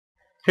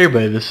Hey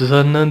everybody, this is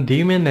Unknown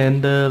Demon,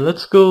 and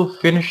let's go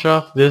finish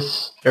off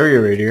this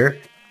area right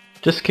here.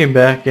 Just came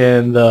back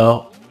and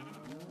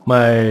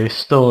my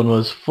stone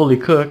was fully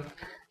cooked,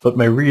 but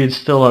my reeds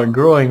still aren't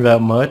growing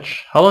that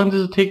much. How long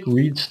does it take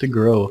reeds to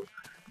grow?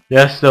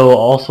 Yes, there will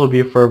also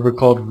be a forever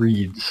called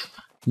reeds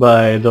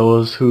by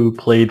those who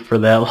played for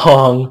that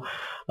long.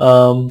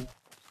 Um,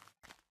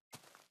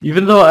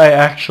 Even though I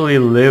actually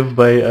live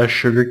by a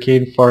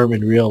sugarcane farm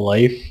in real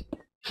life,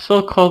 I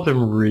still call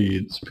them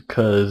reeds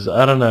because,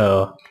 I don't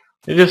know,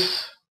 it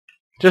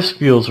just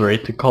feels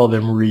right to call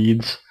them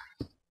reeds.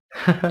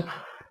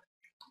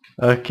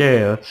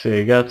 Okay, let's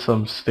see, I got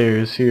some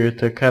stairs here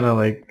to kind of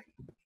like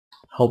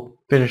help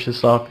finish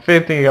this off. If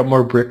anything, I got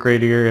more brick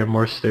right here and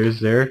more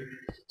stairs there,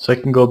 so I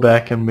can go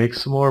back and make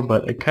some more,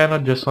 but I kind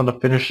of just want to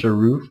finish the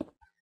roof.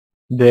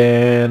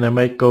 Then I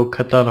might go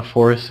cut down a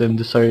forest and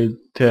decide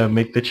to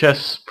make the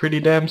chest pretty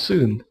damn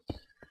soon.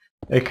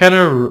 I kind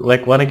of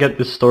like want to get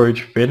this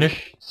storage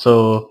finished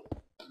so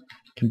I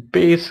can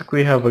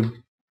basically have a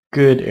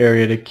good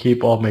area to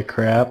keep all my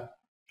crap.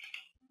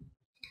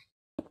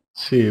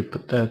 Let's see,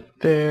 put that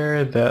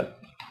there. That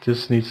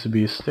just needs to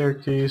be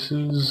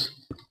staircases.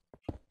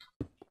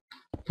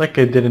 Like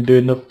I didn't do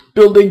enough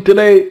building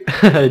today.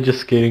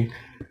 Just kidding.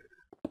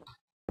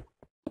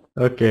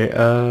 Okay,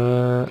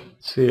 let's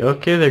see.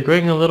 Okay, they're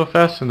growing a little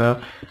faster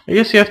now. I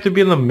guess you have to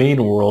be in the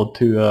main world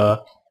to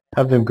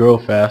have them grow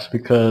fast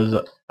because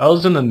I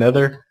was in the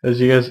nether,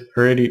 as you guys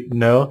already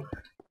know.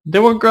 They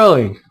weren't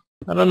growing.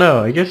 I don't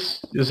know. I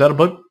guess, is that a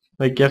bug?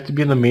 Like you have to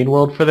be in the main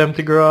world for them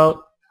to grow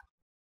out?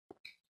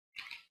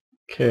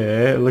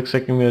 Okay, it looks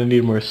like I'm gonna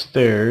need more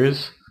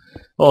stairs.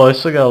 Oh, I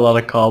still got a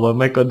lot of cobble. I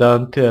might go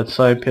down to that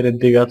side pit and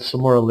dig out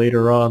some more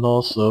later on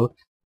also.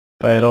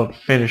 If I don't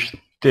finish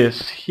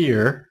this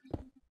here.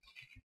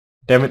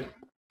 Damn it.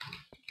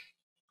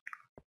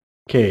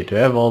 Okay, do I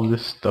have all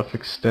this stuff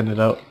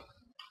extended out?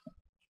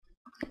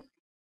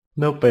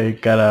 Nope, I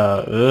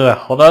gotta...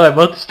 hold on, I'm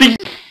about to sneeze!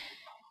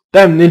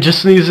 Damn ninja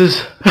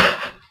sneezes!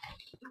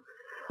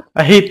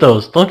 I hate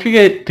those. Don't you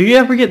get... Do you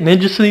ever get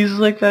ninja sneezes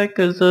like that?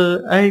 Cause,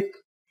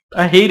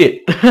 I hate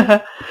it.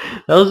 That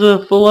was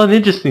a full-on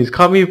ninja sneeze.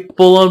 Caught me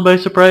full-on by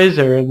surprise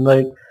there, and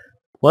like,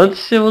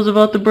 once it was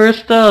about to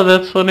burst out,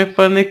 that's when I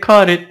finally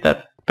caught it.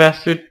 That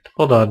bastard.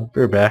 Hold on,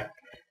 we're back.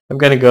 I'm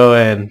gonna go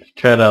and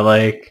try to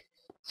like,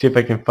 see if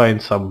I can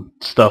find some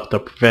stuff to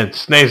prevent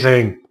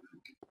sneezing.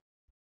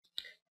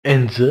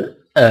 And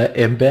I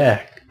am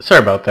back.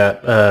 Sorry about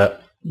that.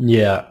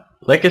 Yeah.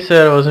 Like I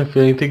said, I wasn't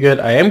feeling too good.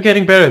 I am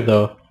getting better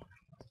though.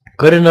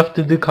 Good enough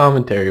to do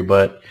commentary,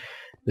 but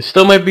there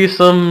still might be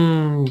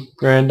some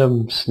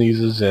random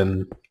sneezes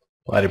and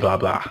blah blah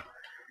blah.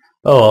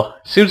 Oh,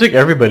 seems like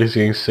everybody's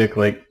getting sick.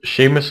 Like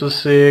Seamus was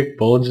sick,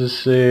 Bones is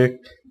sick,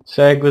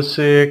 Sag was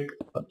sick.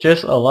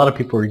 Just a lot of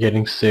people were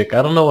getting sick.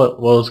 I don't know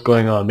what was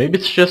going on. Maybe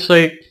it's just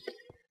like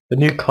the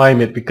new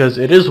climate because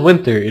it is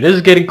winter. It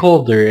is getting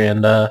colder,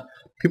 and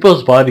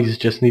people's bodies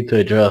just need to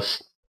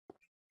adjust.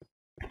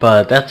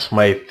 But that's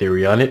my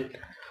theory on it.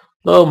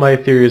 Though my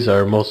theories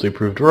are mostly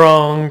proved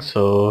wrong,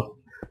 so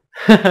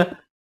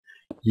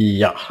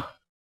yeah.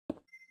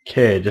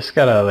 Okay, just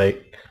gotta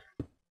like,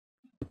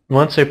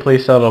 once I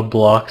place out the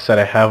blocks that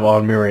I have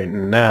on me right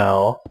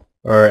now,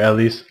 or at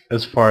least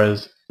as far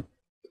as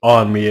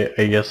on me,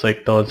 I guess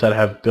like the ones that I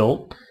have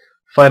built,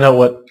 find out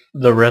what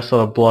the rest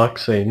of the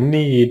blocks I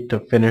need to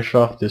finish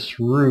off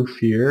this roof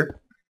here,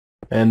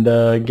 and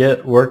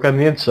get work on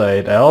the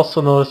inside. I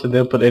also noticed I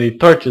didn't put any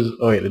torches.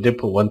 Oh wait, I did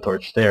put one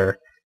torch there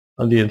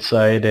on the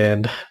inside,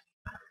 and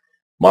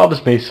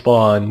mobs may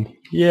spawn.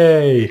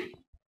 Yay!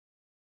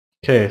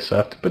 Okay, so I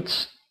have to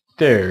put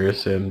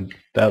stairs, and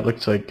that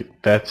looks like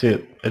that's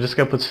it. I just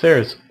gotta put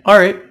stairs.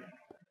 Alright,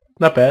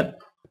 not bad.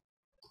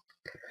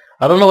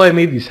 I don't know why I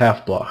made these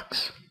half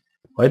blocks.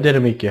 Why did I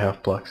make you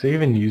half blocks? Did I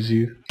even use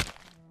you?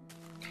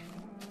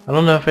 I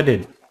don't know if I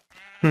did.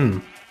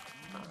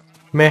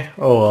 Meh,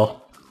 oh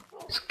well.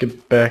 Let's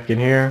get back in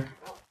here.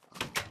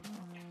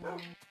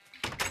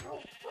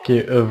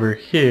 Get over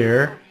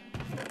here.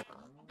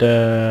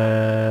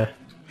 Over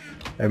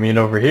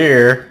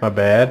here. My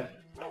bad.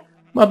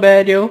 My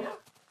bad, yo.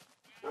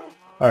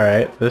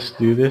 Alright, let's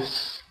do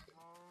this.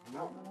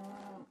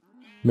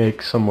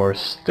 Make some more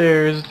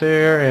stairs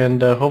there,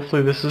 and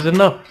hopefully this is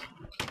enough.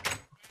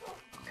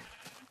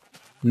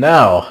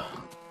 Now,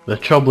 the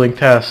troubling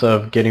task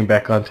of getting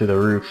back onto the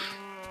roof.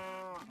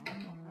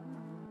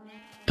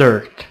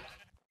 Dirt.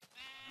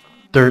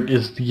 Dirt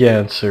is the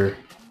answer.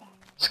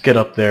 Let's get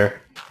up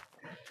there.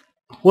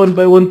 1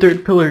 by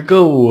 1/3 pillar,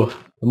 go!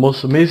 The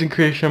most amazing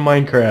creation in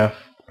Minecraft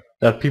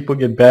that people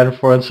get banned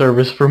for on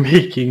servers for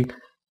making.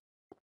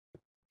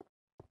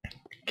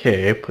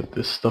 Okay, put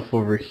this stuff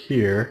over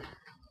here.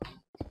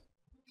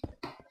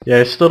 Yeah,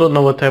 I still don't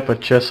know what type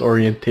of chest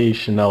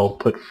orientation I'll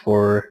put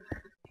for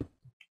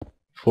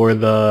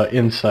the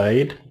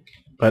inside,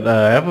 but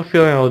I have a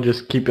feeling I'll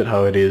just keep it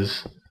how it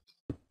is.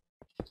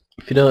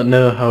 If you don't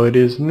know how it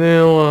is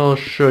now, I'll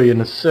show you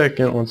in a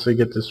second once I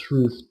get this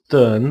roof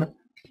done.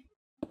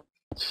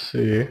 Let's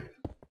see.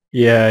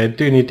 Yeah, I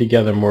do need to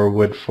gather more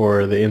wood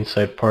for the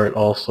inside part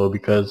also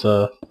because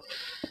I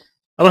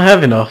don't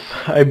have enough.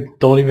 I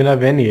don't even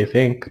have any, I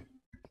think.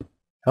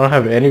 I don't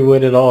have any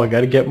wood at all. I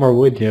gotta get more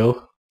wood,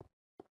 yo.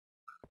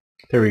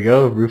 There we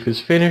go. Roof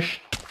is finished.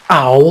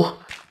 Ow!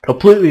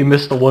 Completely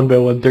missed the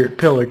 1x1 dirt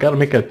pillar. Gotta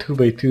make a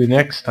 2x2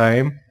 next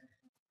time.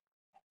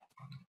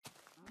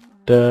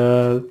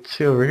 Let's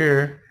see over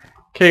here.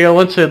 Okay, got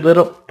one side lit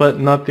up, but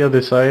not the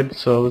other side.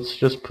 So let's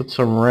just put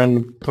some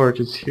random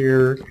torches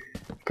here.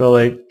 Go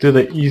like, do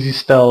the easy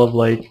style of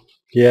like,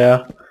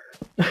 yeah.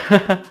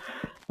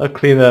 I'll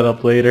clean that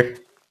up later.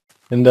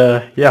 And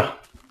yeah.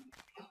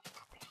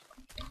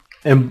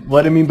 And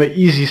what I mean by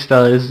easy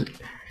style is,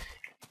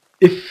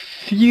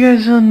 if you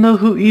guys don't know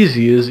who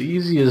Easy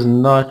is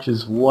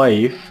Notch's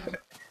wife.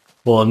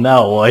 Well,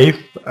 now wife.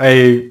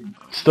 I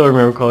still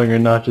remember calling her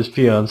Notch's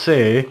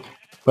fiance.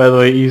 By the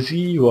way, Easy,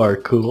 you are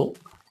cool.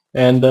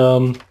 And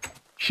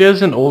she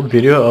has an old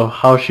video of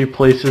how she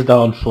places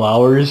down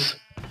flowers.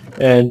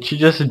 And she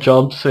just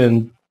jumps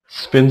and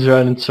spins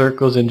around in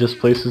circles and just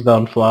places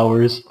down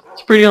flowers.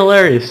 It's pretty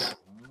hilarious.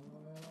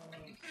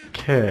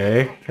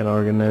 Okay, can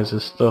organize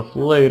this stuff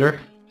later.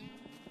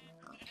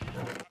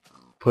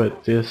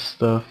 Put this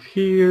stuff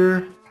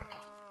here.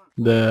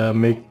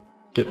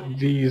 Get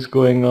these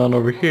going on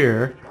over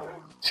here.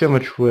 See how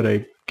much wood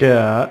I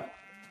got.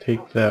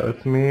 Take that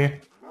with me.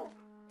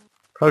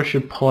 Probably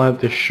should plant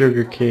the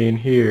sugar cane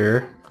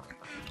here.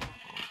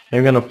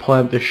 I'm gonna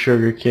plant the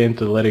sugar cane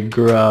to let it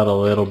grow out a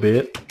little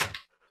bit.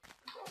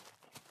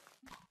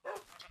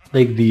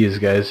 Like these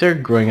guys, they're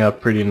growing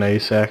out pretty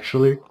nice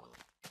actually.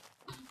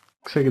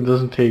 Looks like it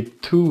doesn't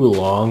take too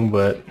long,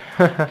 but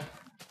I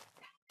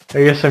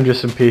guess I'm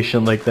just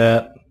impatient like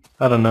that.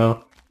 I don't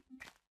know.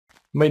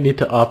 Might need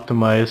to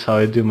optimize how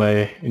I do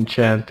my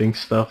enchanting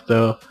stuff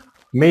though.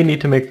 May need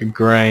to make a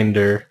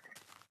grinder.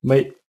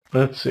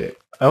 Let's see.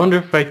 I wonder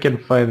if I can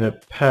find a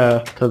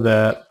path to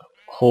that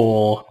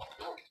whole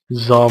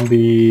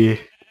zombie.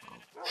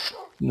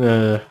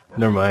 Never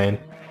mind.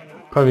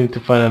 Probably need to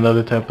find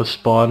another type of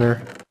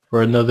spawner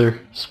or another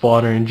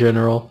spawner in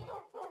general.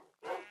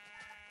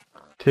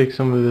 Take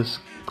some of this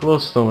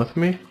glowstone with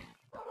me.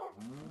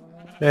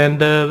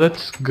 And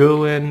let's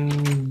go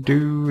and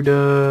do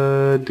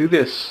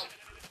this.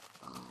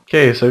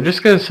 Okay, so I'm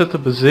just gonna set the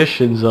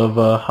positions of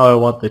how I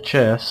want the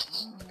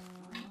chests.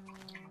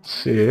 Let's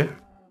see.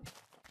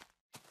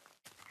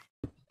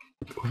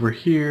 Over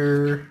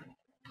here.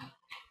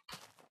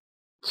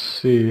 Let's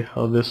see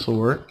how this will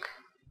work.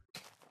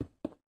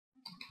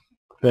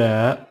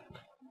 That.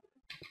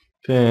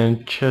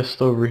 Then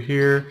chest over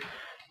here.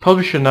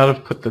 Probably should not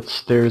have put the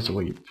stairs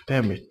away.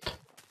 Damn it.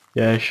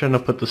 Yeah, I shouldn't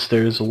have put the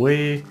stairs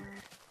away.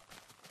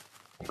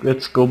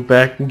 Let's go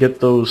back and get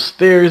those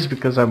stairs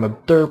because I'm a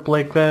derp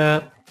like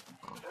that.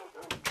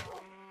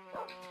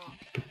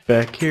 Get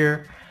back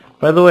here.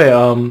 By the way,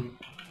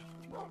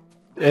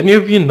 any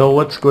of you know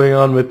what's going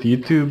on with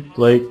YouTube?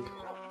 Like,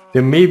 they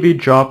may be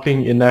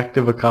dropping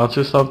inactive accounts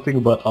or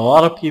something, but a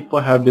lot of people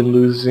have been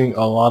losing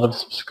a lot of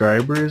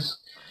subscribers.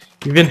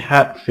 Even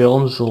Hat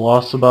Films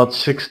lost about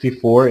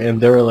 64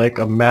 and they're like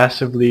a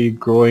massively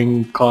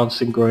growing,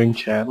 constant growing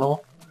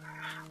channel.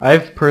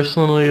 I've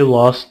personally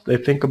lost, I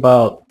think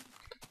about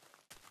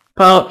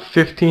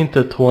 15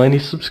 to 20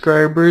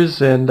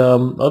 subscribers, and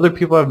other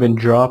people have been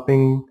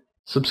dropping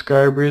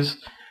subscribers.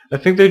 I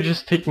think they're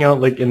just taking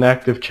out like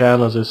inactive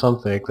channels or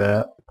something like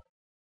that.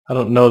 I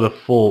don't know the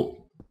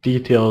full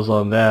details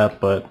on that,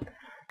 but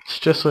it's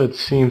just what it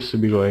seems to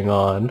be going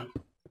on.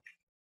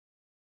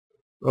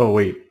 Oh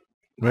wait,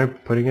 am I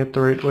putting it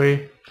the right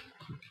way?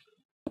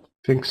 I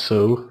think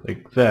so,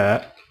 like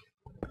that.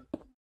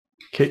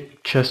 Okay,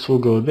 chest will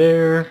go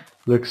there.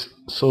 Looks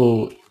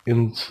so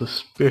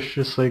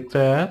insuspicious like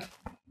that.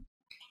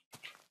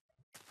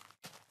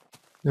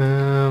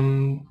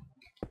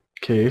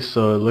 Okay,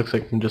 so it looks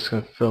like I'm just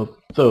gonna fill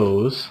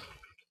those.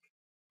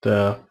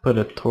 Put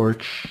a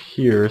torch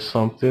here or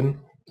something.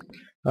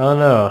 I don't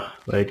know,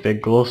 like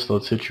that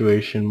glowstone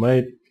situation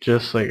might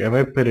just like, I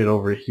might put it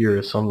over here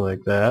or something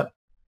like that.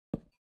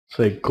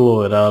 So like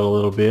glow it out a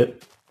little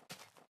bit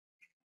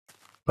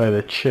by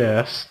the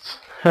chests.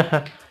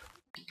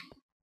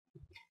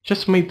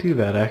 Just might do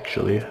that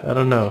actually, I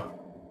don't know.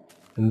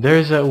 And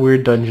there's that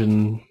weird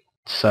dungeon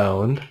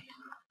sound.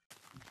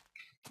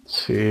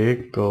 Let's see,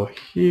 go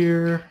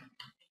here.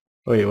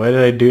 Wait, why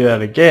did I do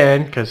that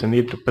again? Because I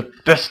need to put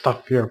this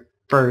stuff here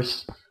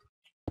first.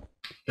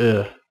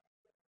 Ugh.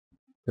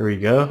 There we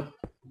go.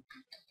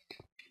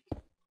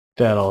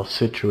 That all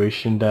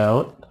situationed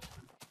out.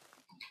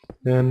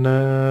 Then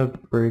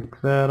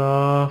break that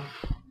off.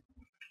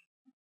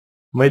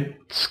 Might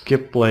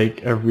skip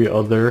like every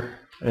other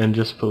and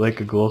just put like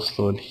a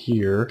glowstone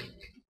here.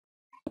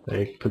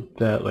 Like put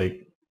that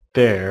like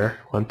there.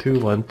 1, 2,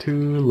 1,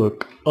 2.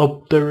 Look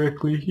up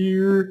directly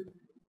here.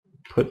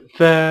 Put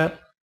that.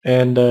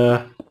 And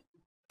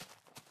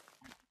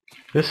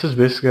this is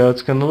basically how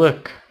it's gonna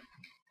look.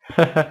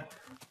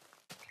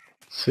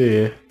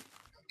 See,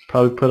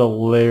 probably put a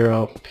layer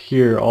up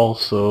here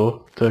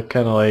also to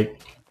kind of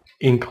like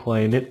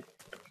incline it.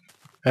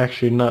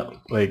 Actually, not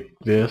like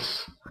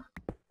this.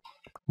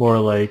 More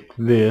like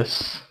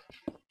this.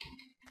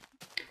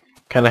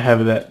 Kind of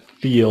have that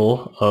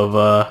feel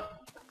of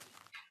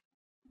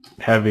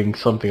having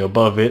something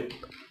above it.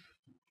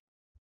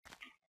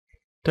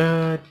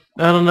 I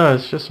don't know,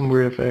 it's just some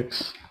weird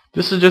effects.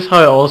 This is just how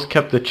I always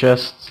kept the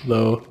chests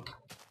though.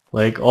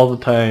 Like all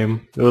the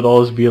time. It would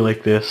always be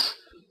like this.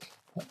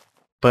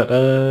 But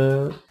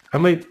I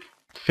might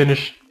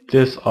finish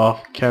this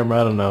off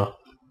camera, I don't know.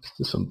 Let's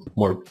do some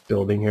more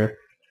building here.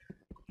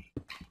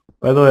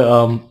 By the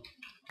way,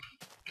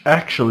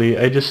 actually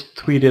I just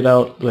tweeted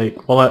out like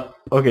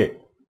okay.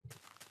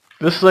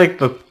 This is like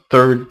the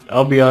third,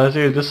 I'll be honest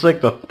here, this is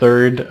like the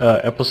third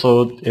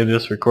episode in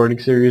this recording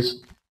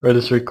series, or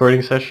this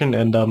recording session,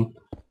 and I'm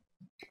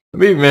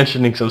maybe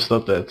mentioning some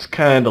stuff that's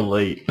kinda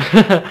late.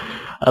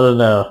 I don't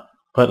know.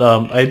 But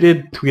I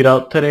did tweet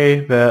out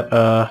today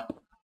that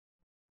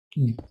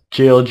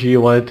JLG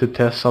wanted to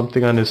test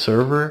something on his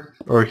server,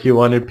 or he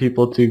wanted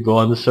people to go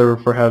on the server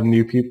for having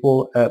new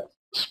people at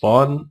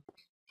spawn,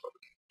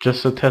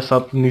 just to test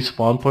out the new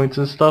spawn points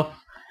and stuff.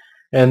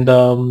 And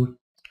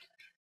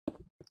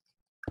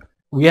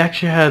we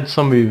actually had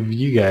some of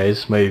you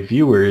guys, my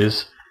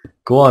viewers,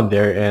 go on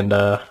there and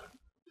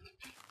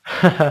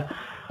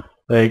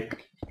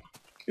like,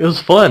 it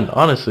was fun,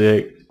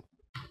 honestly. Like,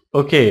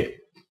 okay,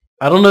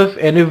 I don't know if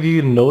any of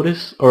you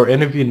notice or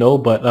any of you know,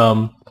 but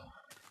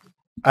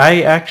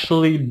I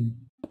actually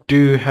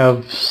do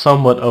have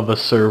somewhat of a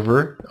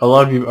server. A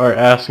lot of you are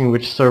asking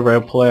which server I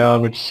play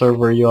on, which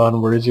server are you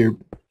on, where's your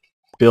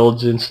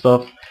builds and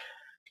stuff.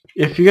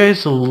 If you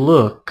guys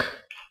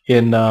look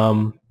in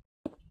the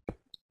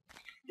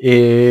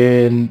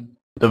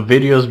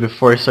videos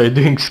before I started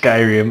doing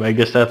Skyrim, I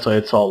guess that's why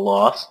it's all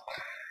lost.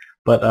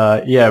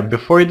 But yeah,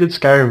 before I did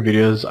Skyrim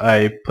videos,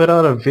 I put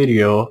out a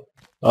video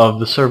of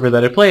the server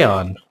that I play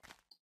on.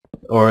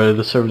 Or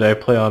the server that I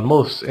play on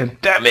most. And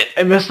damn it,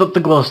 I messed up the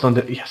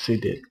glowstone. Yes, I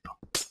did.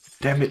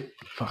 Damn it.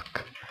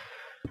 Fuck.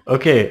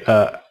 Okay,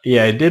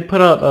 yeah, I did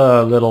put out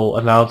a little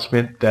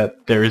announcement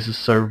that there is a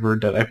server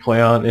that I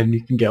play on and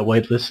you can get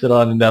whitelisted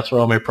on, and that's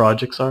where all my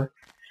projects are.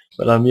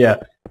 But yeah,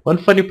 one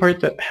funny part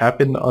that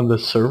happened on the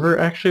server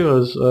actually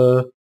was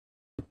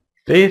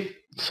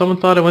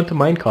someone thought I went to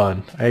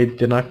Minecon. I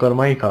did not go to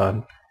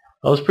Minecon.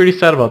 I was pretty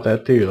sad about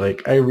that too.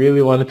 Like, I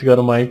really wanted to go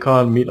to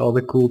Minecon, meet all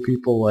the cool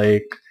people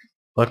like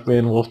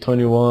Luckman,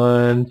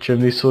 Wolf21,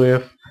 Chimney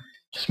Swift.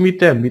 Just meet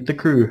them, meet the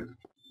crew.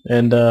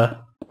 And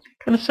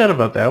kind of sad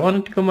about that. I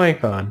wanted to go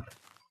Minecon.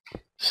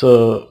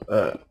 So,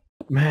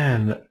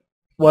 man,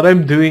 what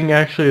I'm doing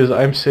actually is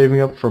I'm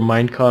saving up for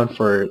Minecon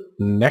for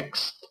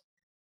next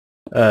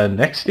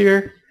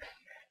year.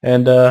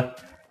 And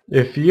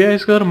if you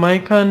guys go to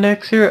Minecon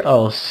next year,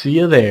 I'll see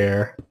you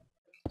there.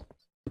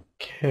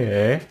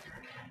 Okay.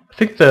 I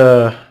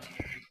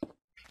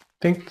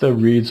think the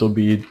reeds will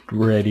be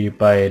ready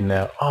by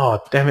now. Oh,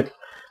 damn it.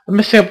 I'm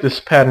messing up this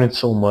pattern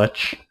so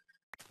much.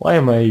 Why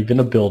am I even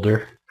a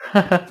builder?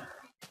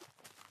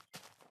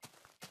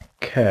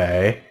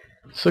 Okay.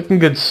 It's looking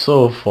good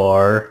so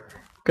far.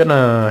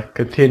 Gonna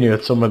continue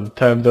it some of the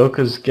time though,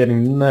 cause it's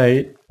getting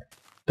night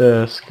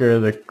to scare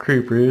the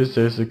creepers.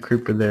 There's a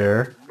creeper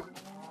there.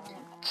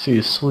 So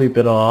you sleep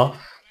it off.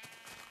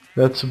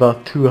 That's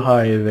about too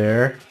high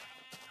there.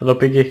 Hello,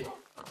 piggy.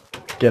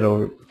 Get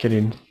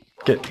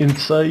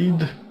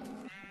inside.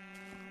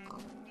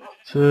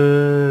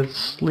 So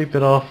sleep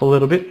it off a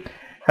little bit.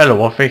 Hello,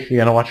 Wolfie. You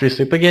gonna watch me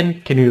sleep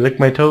again? Can you lick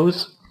my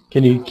toes?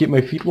 Can you keep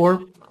my feet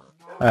warm?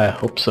 I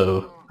hope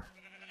so.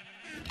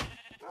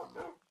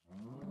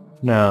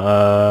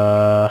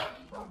 Now,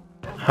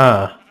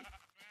 huh.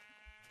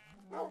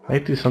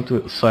 Might do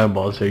something with slime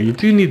balls here. You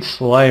do need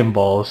slime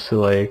balls to,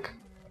 like,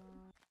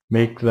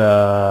 make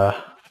the...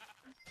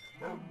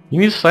 You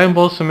need slime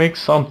balls to make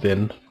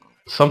something.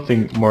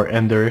 Something more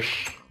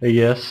enderish, I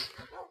guess.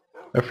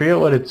 I forget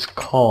what it's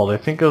called. I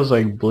think it was,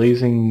 like,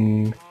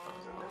 blazing...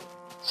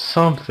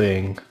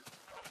 something.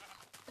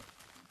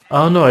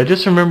 I don't know, I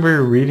just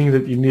remember reading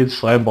that you need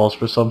slime balls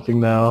for something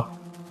now.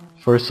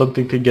 For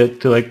something to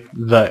get to, like,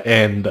 the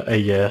end, I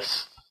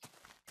guess.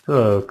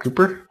 Hello,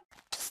 creeper.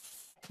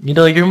 You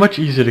know, you're much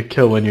easier to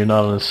kill when you're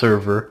not on a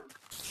server.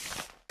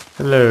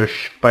 Hello,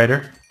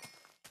 spider.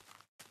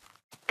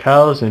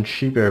 Cows and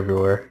sheep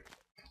everywhere.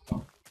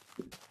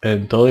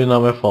 And totally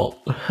not my fault.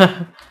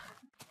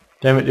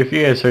 Damn it, if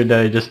you guys heard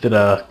that, I just did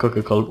a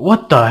Coca-Cola.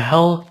 What the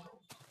hell?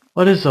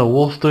 What is a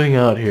wolf doing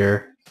out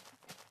here?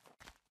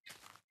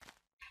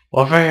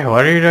 Wolfie,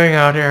 what are you doing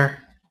out here?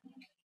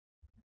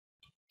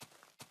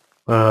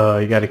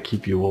 You gotta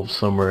keep your wolf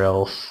somewhere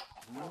else.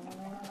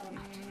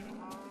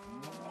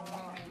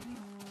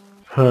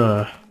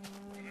 Huh.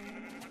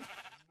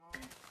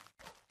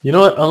 You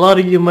know what? A lot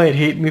of you might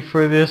hate me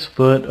for this,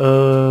 but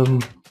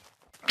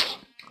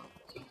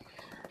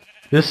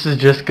this is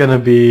just gonna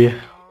be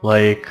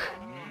like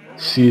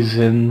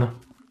season,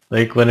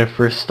 like when I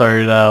first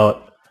started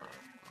out.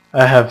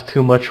 I have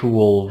too much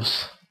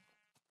wolves.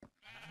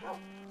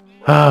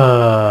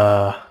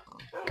 Ah,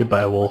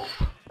 goodbye wolf.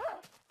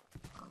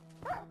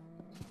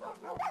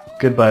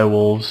 Goodbye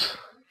wolves.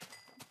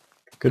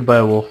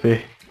 Goodbye,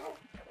 Wolfie.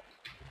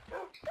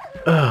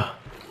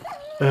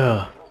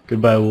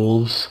 Goodbye,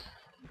 wolves.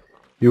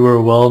 You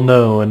were well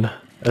known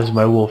as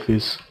my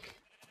wolfies.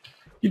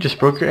 You just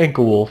broke your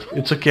ankle, Wolf.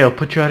 It's okay, I'll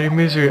put you out of your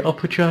misery. I'll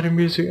put you out of your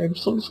misery. I'm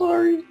so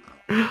sorry.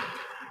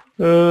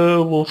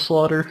 Wolf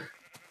slaughter.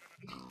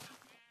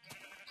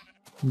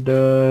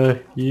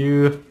 And,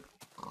 you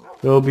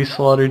will be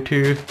slaughtered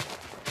too.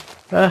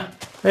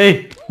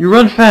 Hey, you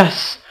run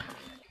fast!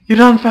 You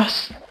run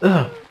fast!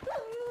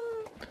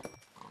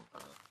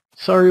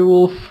 Sorry,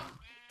 Wolf.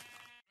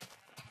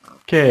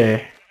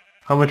 Okay,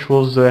 how much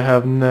wolves do I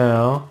have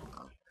now?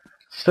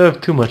 Still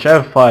have too much. I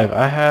have 5.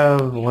 I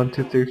have 1,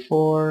 2, 3,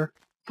 4,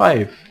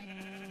 5.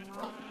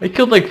 I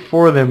killed like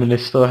 4 of them and I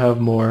still have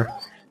more.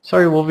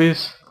 Sorry,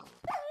 wolfies.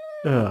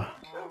 What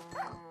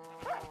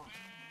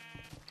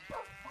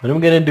I'm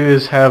gonna do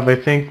is have, I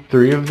think,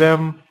 3 of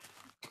them.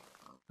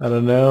 I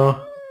don't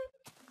know.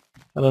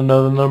 I don't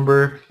know the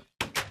number.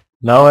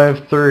 Now I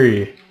have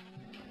 3.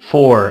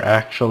 4,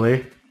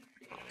 actually.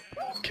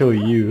 Kill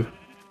you.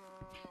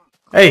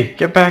 Hey,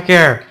 get back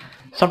here!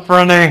 Stop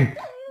running!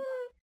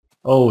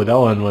 Oh, that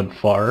one went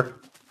far.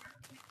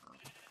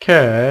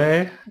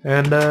 Okay,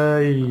 and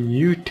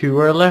you 2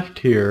 are left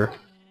here.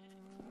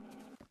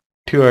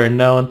 2 are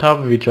now on top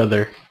of each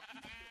other.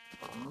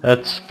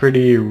 That's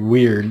pretty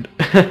weird.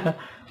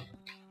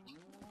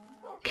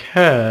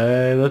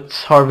 Okay,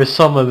 let's harvest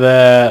some of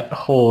that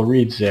whole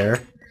reeds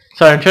there.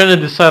 Sorry, I'm trying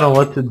to decide on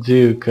what to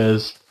do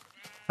because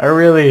I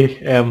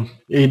really am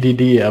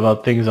ADD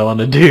about things I want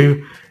to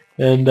do.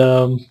 And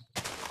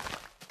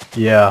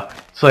yeah,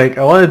 it's like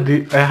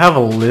I have a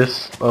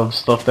list of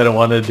stuff that I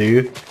want to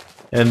do,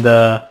 and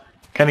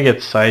kind of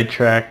get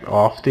sidetracked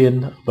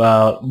often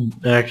about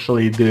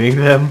actually doing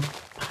them.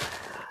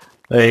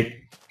 Like,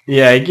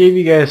 yeah, I gave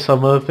you guys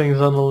some of the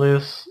things on the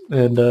list,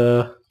 and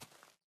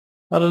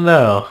I don't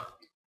know.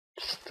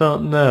 Just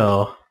don't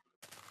know.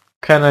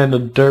 Kinda in a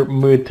derp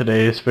mood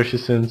today, especially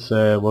since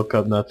I woke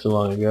up not too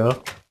long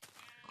ago.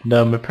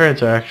 Now my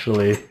parents are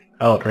actually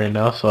out right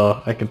now,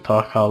 so I can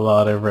talk how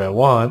loud ever I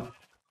want.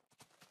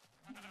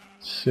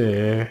 Let's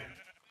see.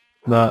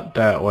 Not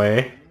that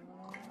way.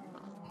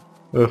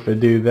 If I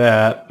do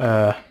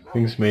that,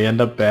 things may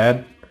end up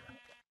bad.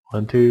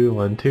 1, 2,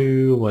 1,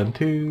 2, 1,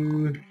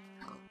 2.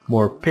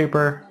 More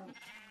paper.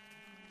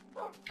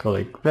 Go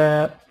like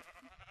that.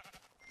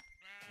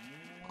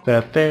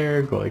 That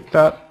there, go like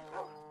that.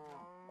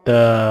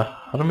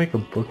 How to make a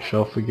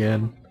bookshelf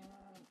again?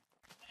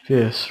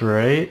 This,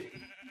 right?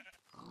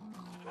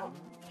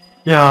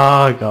 Yeah,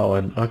 I got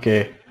one.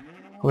 Okay.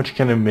 How much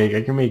can I make?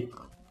 I can make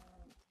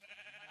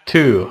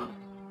 2.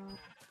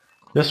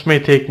 This may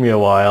take me a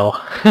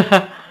while.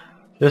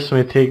 This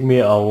may take me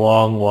a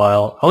long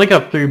while. I only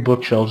got 3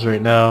 bookshelves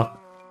right now.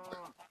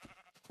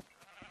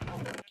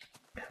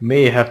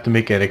 May have to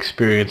make an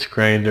experience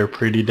grinder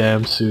pretty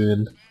damn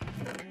soon.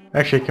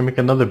 Actually, I can make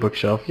another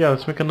bookshelf. Yeah,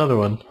 let's make another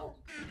one.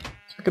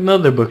 Let's make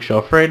another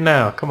bookshelf right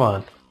now. Come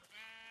on.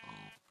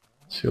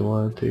 So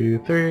 1, 2,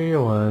 3.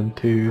 1,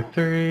 2,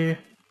 3.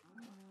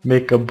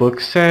 Make a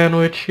book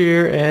sandwich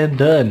here and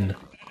done.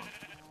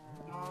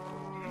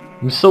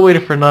 I'm still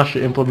waiting for Nash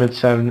to implement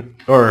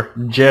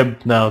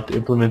Jeb now to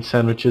implement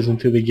sandwiches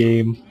into the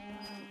game.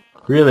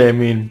 Really, I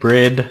mean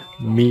bread,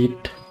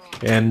 meat,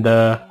 and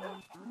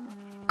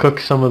cook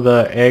some of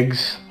the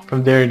eggs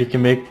from there, and you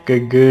can make a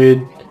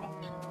good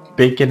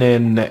bacon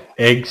and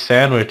egg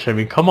sandwich. I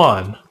mean, come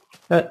on,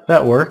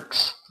 that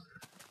works.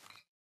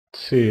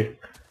 Let's see.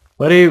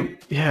 What I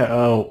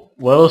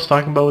was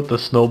talking about with the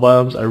snow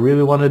biomes, I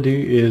really want to do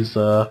is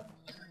I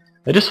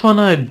just want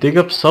to dig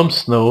up some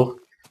snow,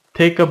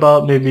 take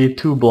about maybe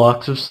 2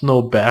 blocks of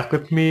snow back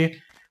with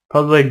me,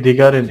 probably like dig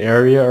out an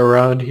area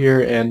around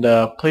here and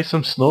play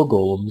some snow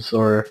golems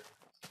or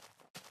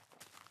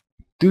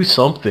do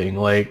something.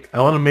 Like,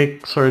 I want to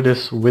make sort of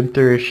this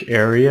winterish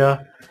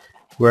area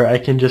where I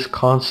can just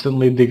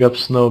constantly dig up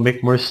snow,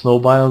 make more snow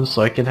biomes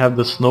so I can have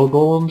the snow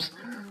golems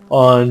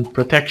on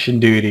protection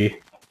duty.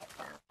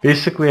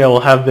 Basically, I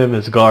will have them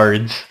as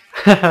guards.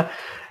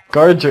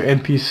 Guards are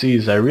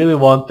NPCs. I really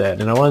want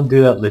that, and I want to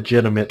do that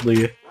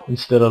legitimately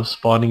instead of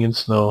spawning in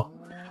snow.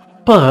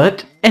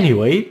 But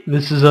anyway,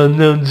 this is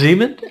Unknown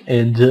Zeman,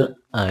 and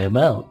I am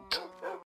out.